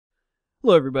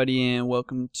Hello everybody and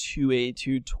welcome to a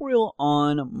tutorial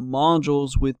on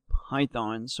modules with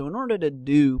Python. So in order to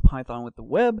do Python with the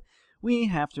web, we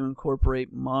have to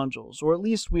incorporate modules, or at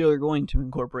least we are going to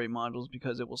incorporate modules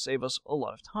because it will save us a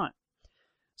lot of time.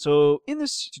 So in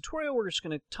this tutorial we're just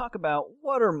going to talk about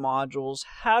what are modules,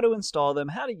 how to install them,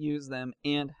 how to use them,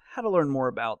 and how to learn more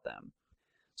about them.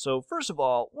 So first of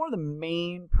all, one of the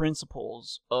main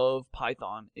principles of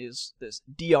Python is this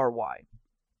DRY,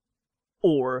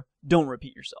 or don't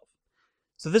repeat yourself.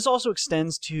 So this also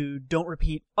extends to don't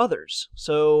repeat others.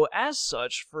 So as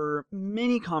such, for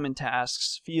many common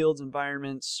tasks, fields,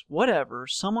 environments, whatever,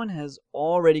 someone has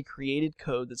already created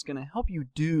code that's going to help you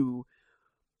do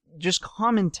just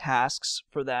common tasks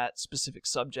for that specific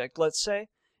subject, let's say.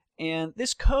 And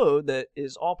this code that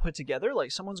is all put together,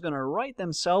 like someone's going to write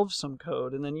themselves some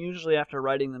code, and then usually after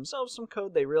writing themselves some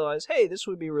code, they realize, hey, this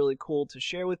would be really cool to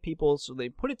share with people, so they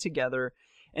put it together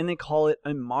and they call it a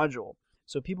module.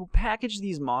 So people package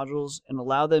these modules and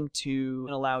allow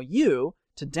you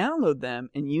to download them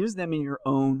and use them in your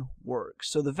own work.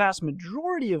 So the vast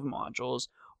majority of modules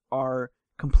are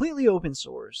completely open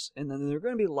source, and then they're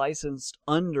going to be licensed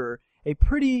under a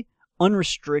pretty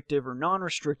unrestricted or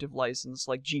non-restrictive license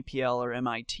like GPL or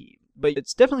MIT. But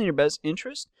it's definitely in your best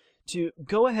interest to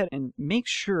go ahead and make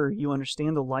sure you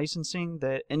understand the licensing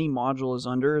that any module is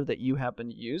under that you happen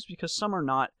to use, because some are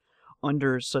not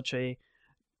under such a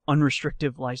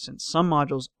unrestricted license. Some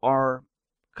modules are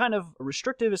kind of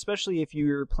restrictive, especially if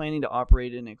you're planning to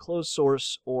operate in a closed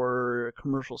source or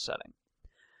commercial setting.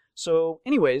 So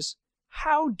anyways,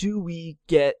 how do we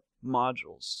get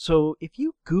modules? So if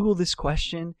you Google this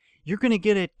question, you're going to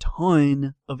get a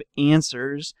ton of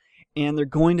answers, and they're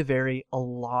going to vary a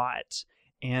lot.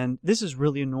 And this is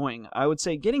really annoying. I would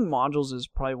say getting modules is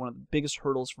probably one of the biggest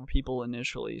hurdles for people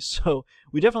initially. So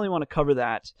we definitely want to cover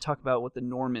that, talk about what the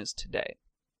norm is today.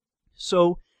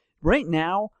 So right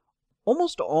now,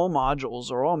 almost all modules,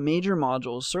 or all major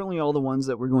modules, certainly all the ones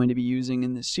that we're going to be using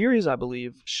in this series, I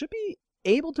believe, should be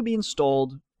able to be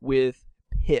installed with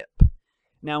pip.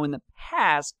 Now in the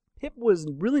past, pip was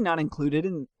really not included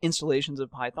in installations of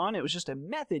Python. It was just a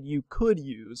method you could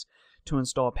use to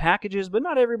install packages, but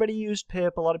not everybody used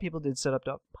pip. A lot of people did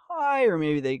setup.py, or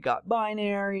maybe they got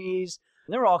binaries.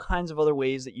 There were all kinds of other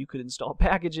ways that you could install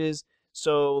packages.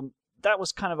 So that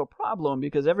was kind of a problem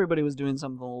because everybody was doing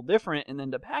something a little different, and then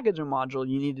to package a module,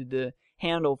 you needed to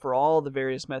handle for all the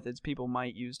various methods people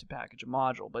might use to package a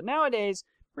module. But nowadays,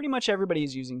 pretty much everybody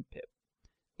is using pip.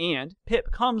 And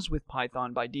pip comes with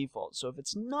Python by default. So if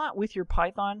it's not with your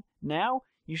Python now,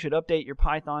 you should update your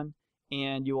Python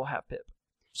and you will have pip.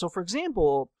 So for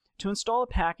example, to install a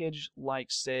package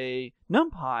like, say,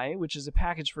 NumPy, which is a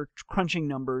package for crunching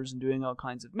numbers and doing all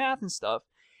kinds of math and stuff,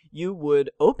 you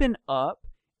would open up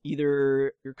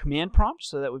either your command prompt,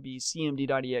 so that would be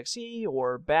cmd.exe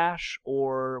or bash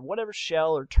or whatever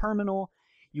shell or terminal.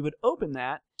 You would open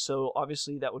that, so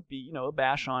obviously that would be, a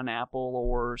bash on Apple,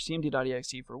 or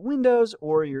cmd.exe for Windows,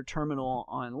 or your terminal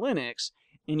on Linux,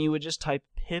 and you would just type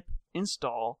pip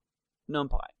install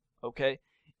NumPy, okay?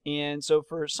 And so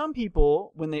for some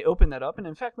people, when they open that up, and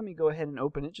in fact, let me go ahead and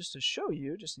open it just to show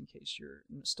you, just in case you're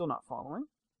still not following.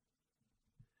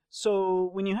 So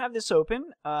when you have this open,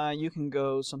 you can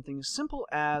go something as simple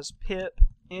as pip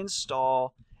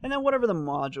install, and then whatever the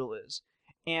module is,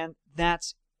 and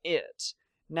that's it.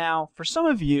 Now, for some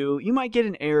of you, you might get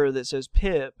an error that says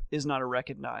pip is not a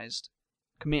recognized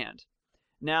command.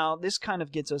 Now, this kind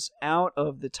of gets us out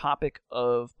of the topic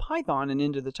of Python and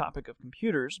into the topic of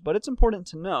computers, but it's important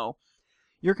to know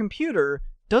your computer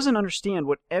doesn't understand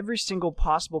what every single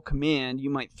possible command you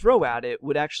might throw at it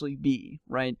would actually be,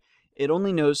 right? It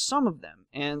only knows some of them.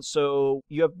 And so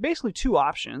you have basically two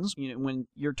options. When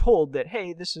you're told that,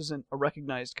 hey, this isn't a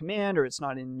recognized command, or it's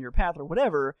not in your path or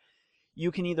whatever, you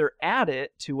can either add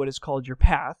it to what is called your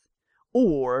path,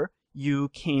 or you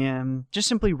can just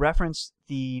simply reference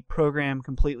the program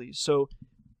completely. So,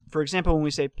 for example, when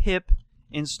we say pip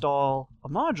install a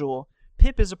module,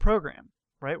 pip is a program,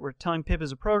 right? We're telling pip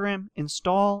is a program,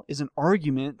 install is an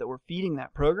argument that we're feeding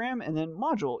that program, and then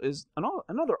module is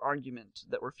another argument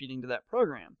that we're feeding to that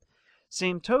program.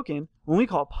 Same token, when we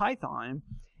call Python,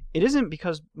 it isn't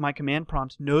because my command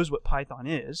prompt knows what Python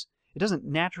is. It doesn't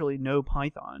naturally know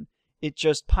Python. It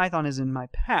just, Python is in my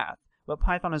path, but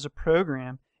Python is a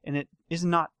program, and it is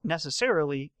not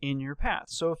necessarily in your path.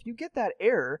 So if you get that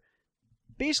error,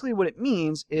 basically what it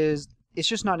means is it's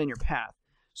just not in your path.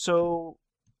 So,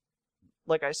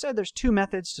 like I said, there's two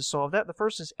methods to solve that. The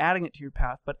first is adding it to your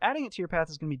path, but adding it to your path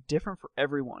is going to be different for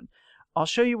everyone. I'll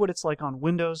show you what it's like on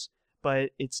Windows, but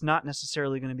it's not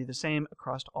necessarily going to be the same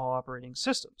across all operating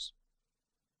systems.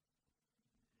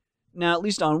 Now, at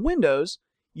least on Windows,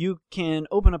 you can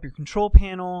open up your control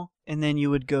panel, and then you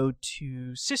would go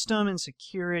to System and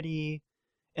Security,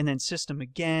 and then System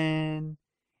again,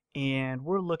 and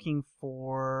we're looking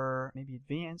for maybe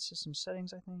Advanced System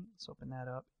Settings, I think. Let's open that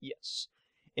up. Yes.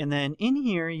 And then in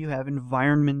here, you have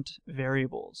Environment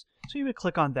Variables. So you would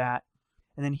click on that,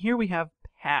 and then here we have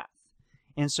Path.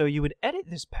 And so you would edit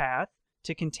this path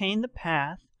to contain the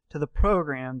path to the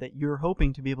program that you're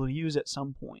hoping to be able to use at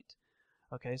some point.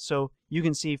 Okay, so you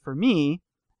can see for me,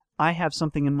 I have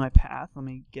something in my path. Let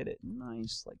me get it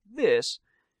nice like this.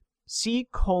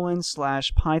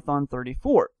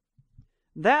 C:/Python34.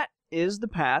 That is the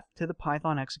path to the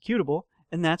Python executable,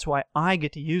 and that's why I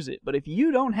get to use it. But if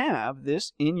you don't have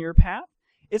this in your path,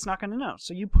 it's not going to know.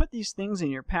 So you put these things in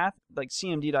your path, like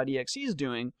cmd.exe is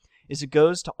doing, is it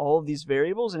goes to all of these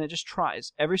variables and it just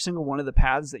tries every single one of the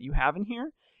paths that you have in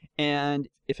here. And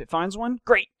if it finds one,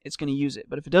 great, it's going to use it.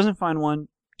 But if it doesn't find one,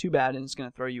 too bad, and it's going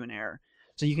to throw you an error.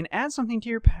 So you can add something to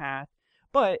your path,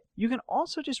 but you can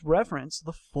also just reference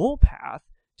the full path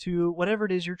to whatever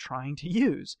it is you're trying to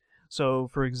use. So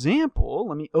for example,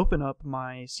 let me open up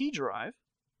my C drive.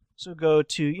 So go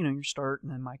to your start and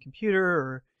then my computer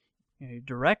or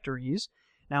directories.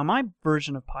 Now my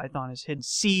version of Python is hidden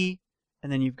C, and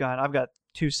then I've got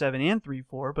 2.7 and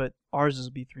 3.4, but ours is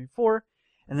be 3.4.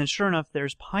 And then sure enough,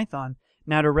 there's Python.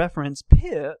 Now to reference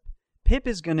pip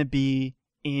is going to be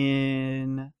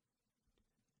in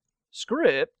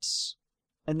scripts,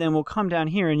 and then we'll come down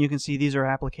here and you can see these are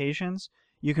applications.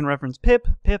 You can reference pip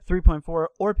 3.4,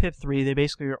 or pip 3. They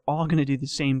basically are all going to do the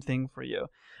same thing for you.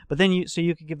 But then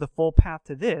you could give the full path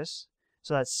to this.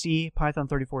 So that's C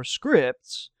Python34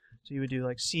 scripts. So you would do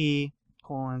like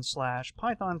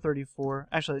C:/Python34.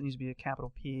 Actually, it needs to be a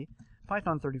capital P.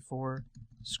 Python34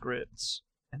 scripts,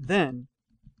 and then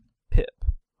pip.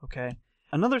 Okay.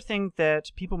 Another thing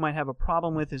that people might have a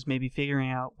problem with is maybe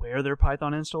figuring out where their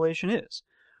Python installation is.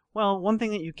 Well, one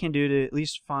thing that you can do to at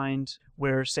least find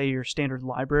where, say, your standard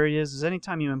library is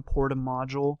anytime you import a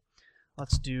module.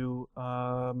 Let's do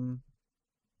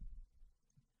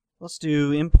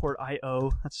import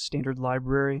IO. That's a standard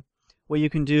library. What you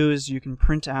can do is you can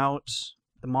print out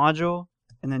the module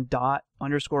and then /_file__.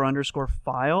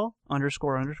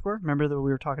 Remember that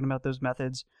we were talking about those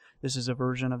methods. This is a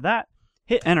version of that.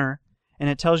 Hit enter, and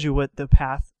it tells you what the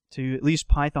path to at least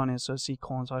Python is, so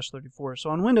C:/34. So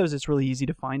on Windows, it's really easy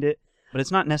to find it, but it's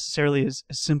not necessarily as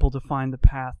simple to find the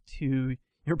path to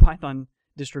your Python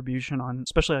distribution on,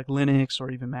 especially like Linux or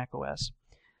even Mac OS.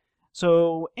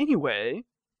 So anyway,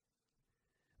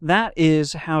 that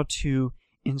is how to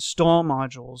install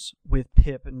modules with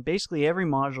pip, and basically every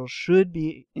module should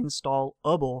be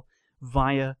installable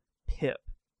via pip.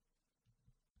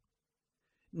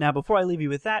 Now, before I leave you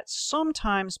with that,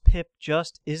 sometimes pip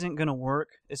just isn't going to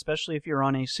work, especially if you're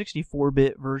on a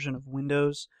 64-bit version of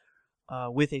Windows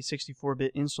with a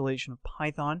 64-bit installation of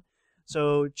Python.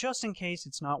 So just in case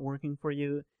it's not working for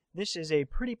you, this is a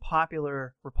pretty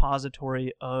popular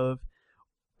repository of,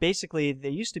 basically, they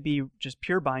used to be just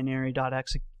pure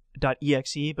binary.exe,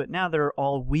 but now they're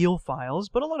all wheel files,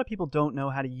 but a lot of people don't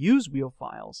know how to use wheel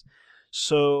files.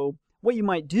 So what you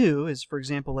might do is, for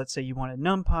example, let's say you wanted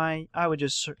NumPy. I would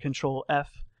just Control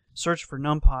F, search for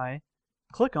NumPy,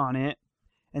 click on it,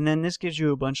 and then this gives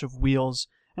you a bunch of wheels.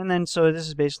 And then, so this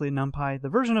is basically NumPy, the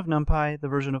version of NumPy, the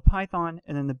version of Python,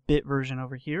 and then the bit version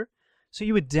over here. So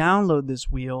you would download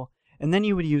this wheel, and then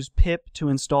you would use pip to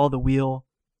install the wheel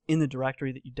in the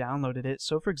directory that you downloaded it.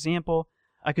 So for example,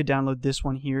 I could download this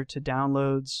one here to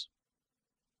downloads,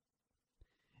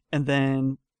 and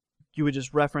then you would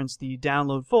just reference the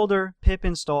download folder, pip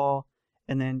install,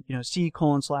 and then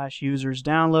C:/users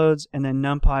downloads, and then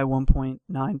NumPy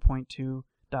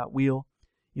 1.9.2.wheel.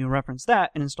 You reference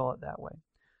that and install it that way.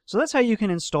 So that's how you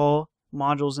can install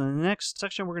modules. In the next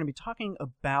section, we're going to be talking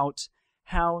about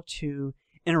how to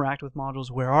interact with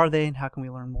modules. Where are they, and how can we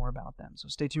learn more about them? So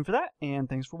stay tuned for that, and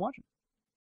thanks for watching.